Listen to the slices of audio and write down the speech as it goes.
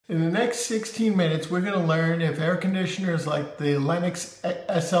In the next 16 minutes, we're going to learn if air conditioners like the Lennox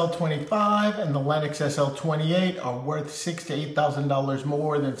SL25 and the Lennox SL28 are worth $6,000 to $8,000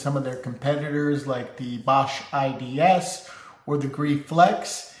 more than some of their competitors like the Bosch IDS or the Gree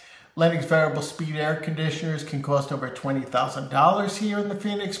Flex. Lennox variable speed air conditioners can cost over $20,000 here in the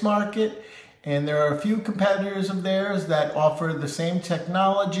Phoenix market. And there are a few competitors of theirs that offer the same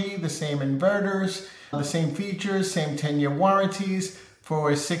technology, the same inverters, the same features, same 10-year warranties,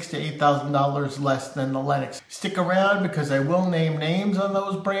 for $6,000 to $8,000 less than the Lennox. Stick around because I will name names on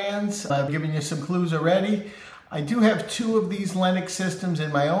those brands. I've given you some clues already. I do have two of these Lennox systems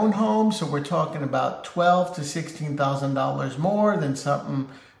in my own home, so we're talking about $12,000 to $16,000 more than something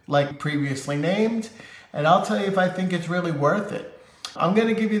like previously named. And I'll tell you if I think it's really worth it. I'm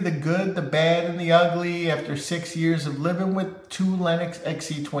going to give you the good, the bad, and the ugly after 6 years of living with two Lennox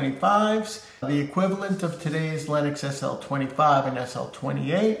XC25s, the equivalent of today's Lennox SL25 and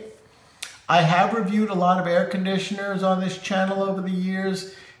SL28. I have reviewed a lot of air conditioners on this channel over the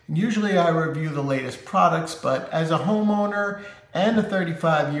years. Usually I review the latest products, but as a homeowner and a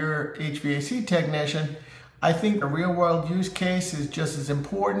 35-year HVAC technician, I think a real-world use case is just as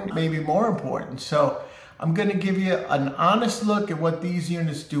important, maybe more important. So I'm going to give you an honest look at what these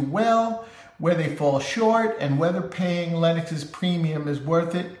units do well, where they fall short, and whether paying Lennox's premium is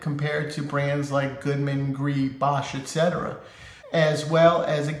worth it compared to brands like Goodman, Gree, Bosch, etc. As well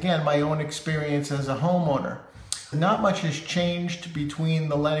as, again, my own experience as a homeowner. Not much has changed between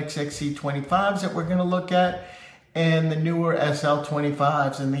the Lennox XC25s that we're going to look at and the newer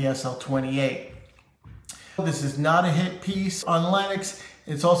SL25s and the SL28. This is not a hit piece on Lennox.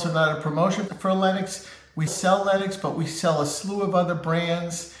 It's also not a promotion for Lennox. We sell Lennox, but we sell a slew of other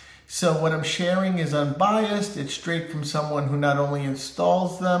brands. So what I'm sharing is unbiased. It's straight from someone who not only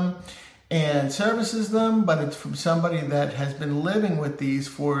installs them and services them, but it's from somebody that has been living with these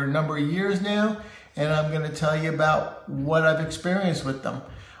for a number of years now. And I'm going to tell you about what I've experienced with them.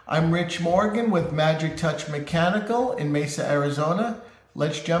 I'm Rich Morgan with Magic Touch Mechanical in Mesa, Arizona.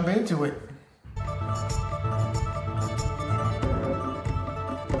 Let's jump into it.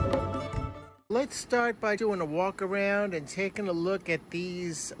 Let's start by doing a walk around and taking a look at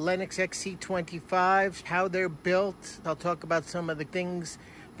these Lennox XC25s, how they're built. I'll talk about some of the things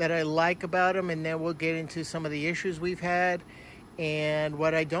that I like about them, and then we'll get into some of the issues we've had and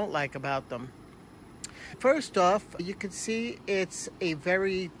what I don't like about them. First off, you can see it's a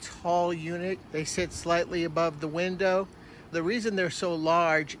very tall unit. They sit slightly above the window. The reason they're so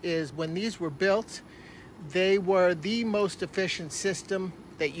large is when these were built, they were the most efficient system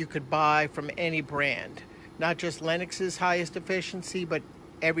that you could buy from any brand. Not just Lennox's highest efficiency, but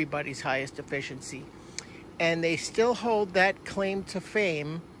everybody's highest efficiency. And they still hold that claim to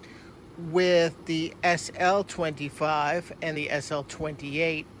fame with the SL25 and the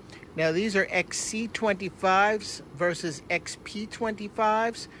SL28. Now these are XC25s versus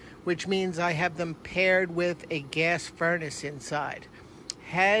XP25s, which means I have them paired with a gas furnace inside.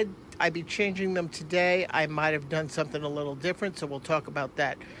 Had I be changing them today, I might have done something a little different, so we'll talk about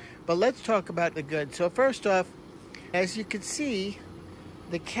that. But let's talk about the good. So first off, as you can see,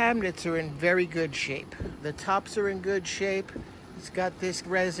 the cabinets are in very good shape. The tops are in good shape. It's got this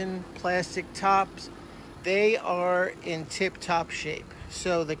resin plastic tops. They are in tip-top shape.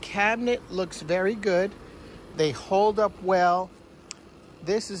 So the cabinet looks very good. They hold up well.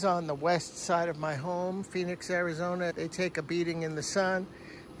 This is on the west side of my home, Phoenix, Arizona. They take a beating in the sun.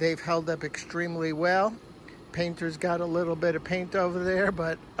 They've held up extremely well. Painter's got a little bit of paint over there,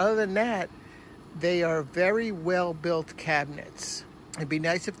 but other than that, they are very well built cabinets. It'd be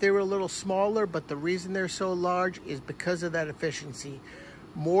nice if they were a little smaller, but the reason they're so large is because of that efficiency.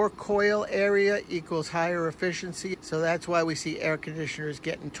 More coil area equals higher efficiency, so that's why we see air conditioners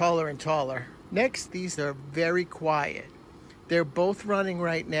getting taller and taller. Next, these are very quiet. They're both running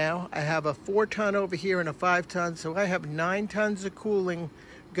right now. I have a 4-ton over here and a 5-ton, so I have 9 tons of cooling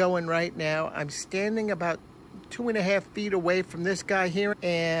going right now. I'm standing about 2.5 feet away from this guy here,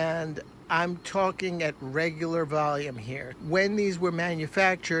 and I'm talking at regular volume here. When these were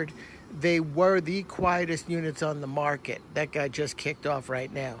manufactured, they were the quietest units on the market. That guy just kicked off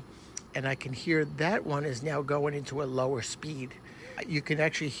right now, and I can hear that one is now going into a lower speed. You can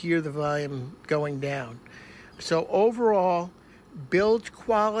actually hear the volume going down. So overall, build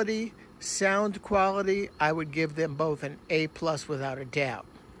quality, sound quality, I would give them both an A+ without a doubt.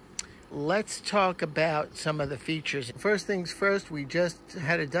 Let's talk about some of the features. First things first, we just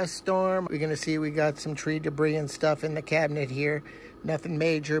had a dust storm. We're gonna see we got some tree debris and stuff in the cabinet here. Nothing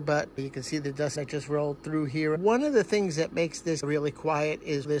major, but you can see the dust that just rolled through here. One of the things that makes this really quiet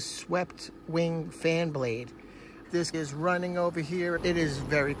is this swept wing fan blade. this is running over here. It is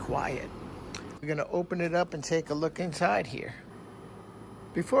very quiet. We're gonna open it up and take a look inside here.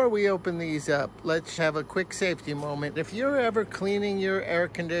 Before we open these up, let's have a quick safety moment. If you're ever cleaning your air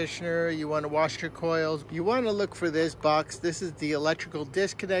conditioner, you want to wash your coils, you want to look for this box. This is the electrical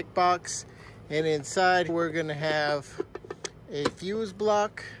disconnect box, and inside we're going to have a fuse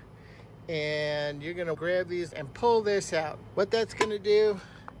block, and you're going to grab these and pull this out. What that's going to do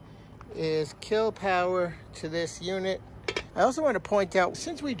is kill power to this unit. I also want to point out,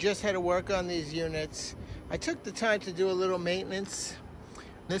 since we just had to work on these units, I took the time to do a little maintenance.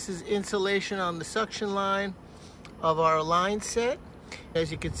 This is insulation on the suction line of our line set.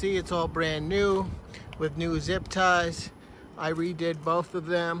 As you can see, it's all brand new with new zip ties. I redid both of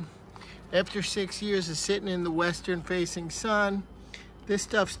them. After 6 years of sitting in the western facing sun, this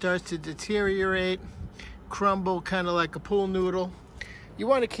stuff starts to deteriorate, crumble, kind of like a pool noodle. You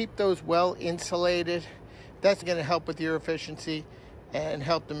want to keep those well insulated. That's going to help with your efficiency and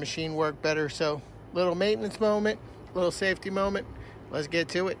help the machine work better. So, little maintenance moment, little safety moment. Let's get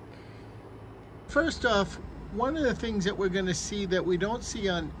to it. First off, one of the things that we're going to see that we don't see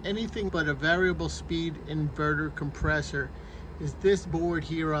on anything but a variable speed inverter compressor is this board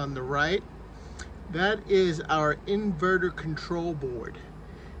here on the right. That is our inverter control board.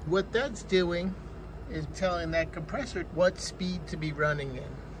 What that's doing is telling that compressor what speed to be running in.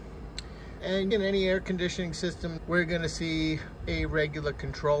 And in any air conditioning system, we're going to see a regular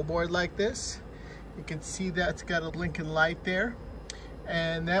control board like this. You can see that's got a blinking light there,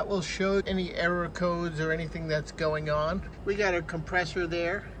 and that will show any error codes or anything that's going on. We got a compressor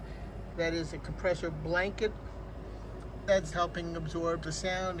there. That is a compressor blanket that's helping absorb the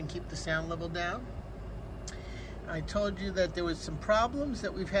sound and keep the sound level down. I told you that there was some problems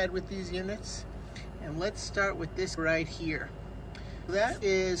that we've had with these units, and let's start with this right here. That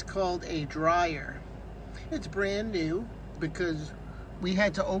is called a dryer. It's brand new because we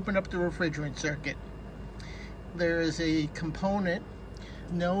had to open up the refrigerant circuit. There is a component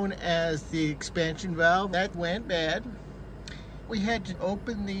known as the expansion valve that went bad. We had to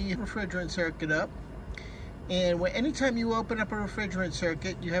open the refrigerant circuit up, and anytime you open up a refrigerant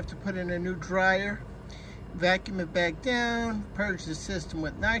circuit, you have to put in a new dryer, vacuum it back down, purge the system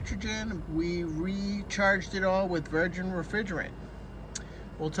with nitrogen. We recharged it all with virgin refrigerant.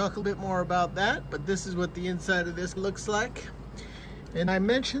 We'll talk a bit more about that, but this is what the inside of this looks like. And I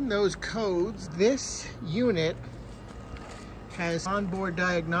mentioned those codes. This unit has onboard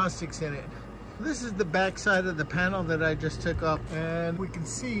diagnostics in it. This is the back side of the panel that I just took off, and we can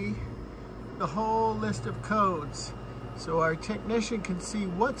see the whole list of codes. So our technician can see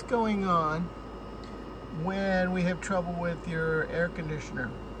what's going on when we have trouble with your air conditioner.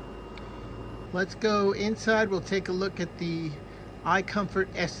 Let's go inside. We'll take a look at the iComfort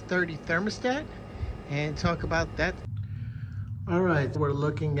S30 thermostat and talk about that. All right, we're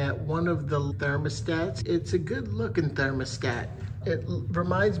looking at one of the thermostats. It's a good looking thermostat. It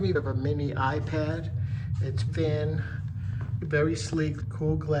reminds me of a mini iPad. It's thin, very sleek,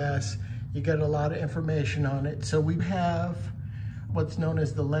 cool glass. You get a lot of information on it. So we have what's known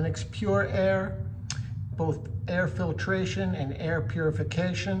as the Lennox Pure Air, both air filtration and air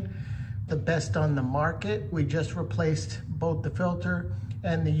purification, the best on the market. We just replaced both the filter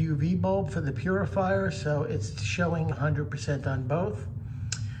and the UV bulb for the purifier, so it's showing 100% on both.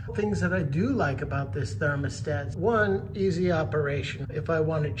 Things that I do like about this thermostat: one, easy operation. If I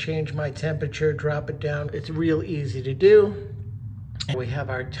want to change my temperature, drop it down, it's real easy to do. We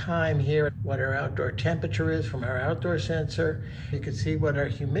have our time here, what our outdoor temperature is from our outdoor sensor. You can see what our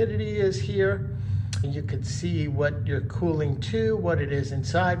humidity is here. You can see what you're cooling to, what it is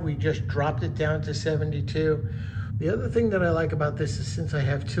inside. We just dropped it down to 72. The other thing that I like about this is, since I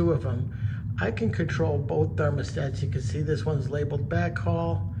have two of them, I can control both thermostats. You can see this one's labeled back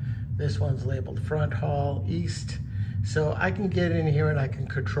hall, this one's labeled front hall, east. So I can get in here and I can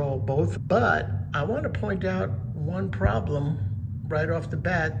control both. But I want to point out one problem right off the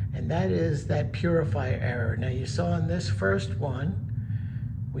bat, and that is that purifier error. Now you saw in this first one,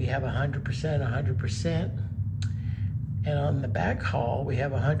 we have 100%, 100%. And on the back hall, we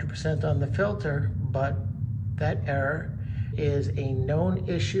have 100% on the filter, but that error is a known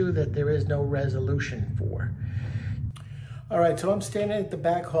issue that there is no resolution for. All right, so I'm standing at the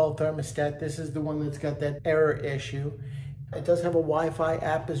back hall thermostat. This is the one that's got that error issue. It does have a Wi-Fi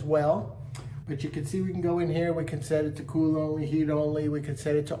app as well, but you can see we can go in here, we can set it to cool only, heat only, we can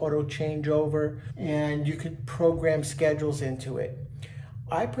set it to auto changeover, and you can program schedules into it.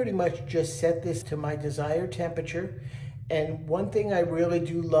 I pretty much just set this to my desired temperature. And one thing I really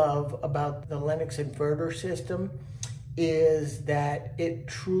do love about the Lennox inverter system is that it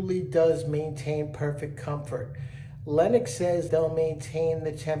truly does maintain perfect comfort. Lennox says they'll maintain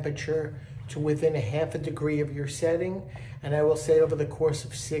the temperature to within a half a degree of your setting, and I will say over the course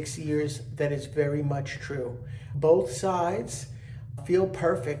of 6 years, that is very much true. Both sides feel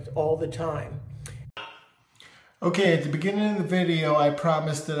perfect all the time. Okay, at the beginning of the video, I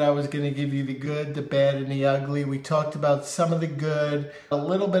promised that I was going to give you the good, the bad, and the ugly. We talked about some of the good, a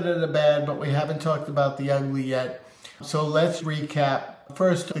little bit of the bad, but we haven't talked about the ugly yet. So let's recap.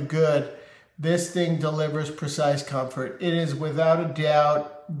 First, the good. This thing delivers precise comfort. It is without a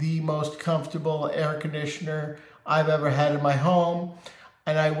doubt the most comfortable air conditioner I've ever had in my home.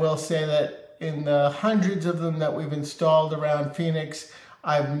 And I will say that in the hundreds of them that we've installed around Phoenix,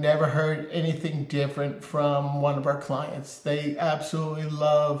 I've never heard anything different from one of our clients. They absolutely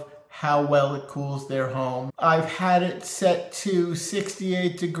love how well it cools their home. I've had it set to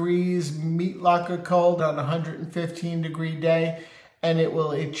 68 degrees meat locker cold on a 115-degree day, and it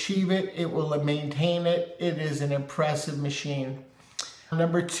will achieve it. It will maintain it. It is an impressive machine.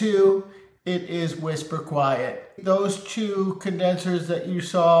 Number two, it is whisper quiet. Those two condensers that you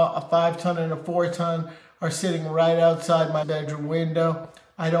saw, a 5-ton and a 4-ton, are sitting right outside my bedroom window.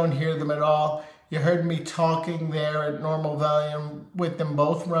 I don't hear them at all. You heard me talking there at normal volume with them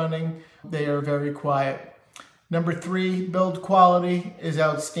both running. They are very quiet. Number three, build quality is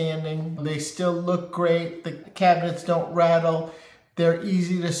outstanding. They still look great. The cabinets don't rattle. They're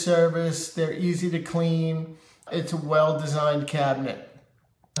easy to service. They're easy to clean. It's a well-designed cabinet.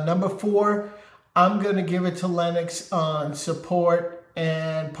 Number four, I'm going to give it to Lennox on support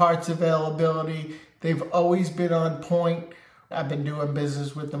and parts availability. They've always been on point. I've been doing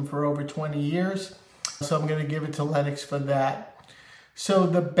business with them for over 20 years, so I'm going to give it to Lennox for that. So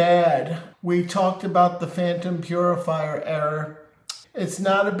the bad, we talked about the phantom purifier error. It's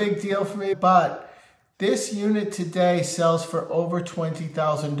not a big deal for me, but this unit today sells for over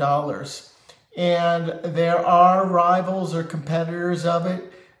 $20,000. And there are rivals or competitors of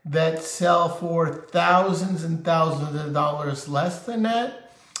it that sell for thousands and thousands of dollars less than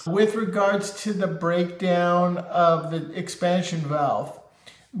that. With regards to the breakdown of the expansion valve,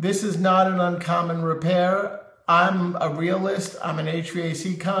 this is not an uncommon repair. I'm a realist. I'm an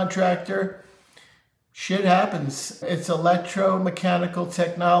HVAC contractor. Shit happens. It's electromechanical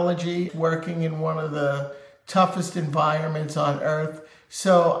technology working in one of the toughest environments on earth.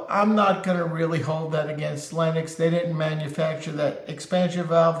 So I'm not going to really hold that against Lennox. They didn't manufacture that expansion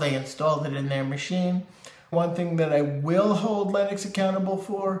valve. They installed it in their machine. One thing that I will hold Lennox accountable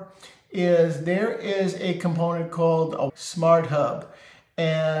for is there is a component called a smart hub,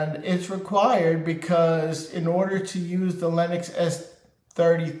 and it's required because in order to use the Lennox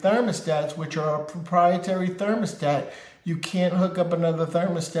S30 thermostats, which are a proprietary thermostat, you can't hook up another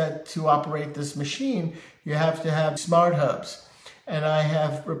thermostat to operate this machine. You have to have smart hubs. And I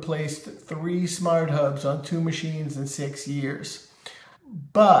have replaced 3 smart hubs on 2 machines in 6 years.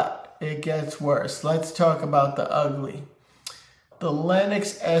 But it gets worse. Let's talk about the ugly. The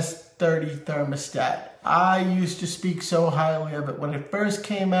Lennox S30 thermostat. I used to speak so highly of it. When it first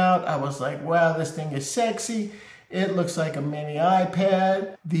came out, I was like, wow, this thing is sexy. It looks like a mini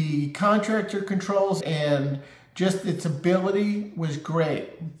iPad. The contractor controls and just its ability was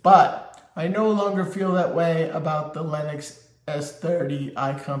great. But I no longer feel that way about the Lennox S30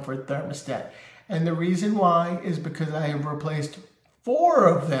 iComfort thermostat. And the reason why is because I have replaced 4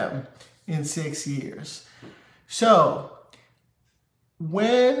 of them in 6 years. So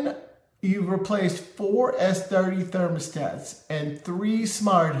when you've replaced 4 S30 thermostats and 3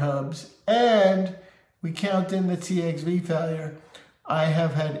 smart hubs, and we count in the TXV failure, I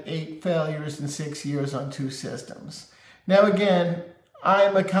have had 8 failures in 6 years on 2 systems. Now again,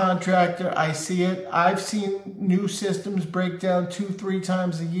 I'm a contractor. I see it. I've seen new systems break down 2-3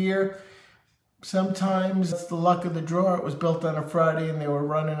 times a year. Sometimes it's the luck of the draw. It was built on a Friday and they were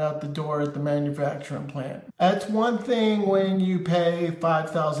running out the door at the manufacturing plant. That's one thing when you pay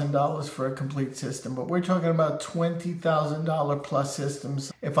 $5,000 for a complete system, but we're talking about $20,000 plus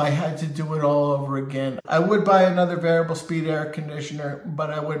systems. If I had to do it all over again, I would buy another variable speed air conditioner, but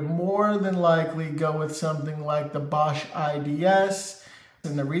I would more than likely go with something like the Bosch IDS.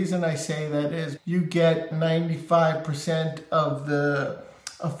 And the reason I say that is you get 95% of the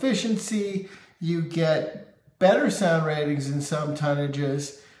efficiency, you get better sound ratings in some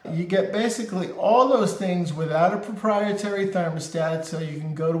tonnages, you get basically all those things without a proprietary thermostat, so you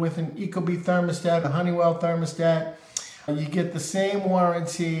can go with an Ecobee thermostat, a Honeywell thermostat. You get the same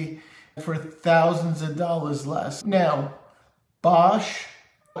warranty for thousands of dollars less. Now, Bosch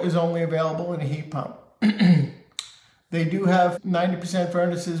is only available in a heat pump. They do have 90%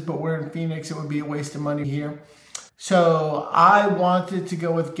 furnaces, but we're in Phoenix, it would be a waste of money here. So I wanted to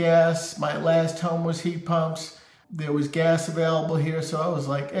go with gas. My last home was heat pumps. there was gas available here, so I was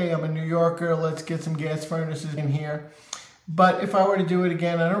like, hey, I'm a New Yorker, let's get some gas furnaces in here. But if I were to do it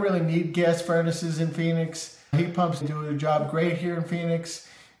again, I don't really need gas furnaces in Phoenix. Heat pumps do a job great here in Phoenix,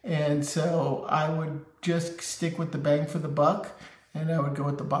 and so I would just stick with the bang for the buck, and I would go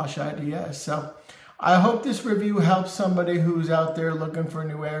with the Bosch IDS. So I hope this review helps somebody who's out there looking for a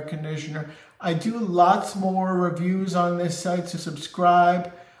new air conditioner. I do lots more reviews on this site, so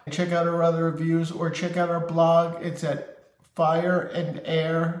subscribe, check out our other reviews, or check out our blog. It's at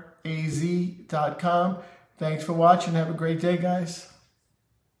fireandairaz.com. Thanks for watching. Have a great day, guys.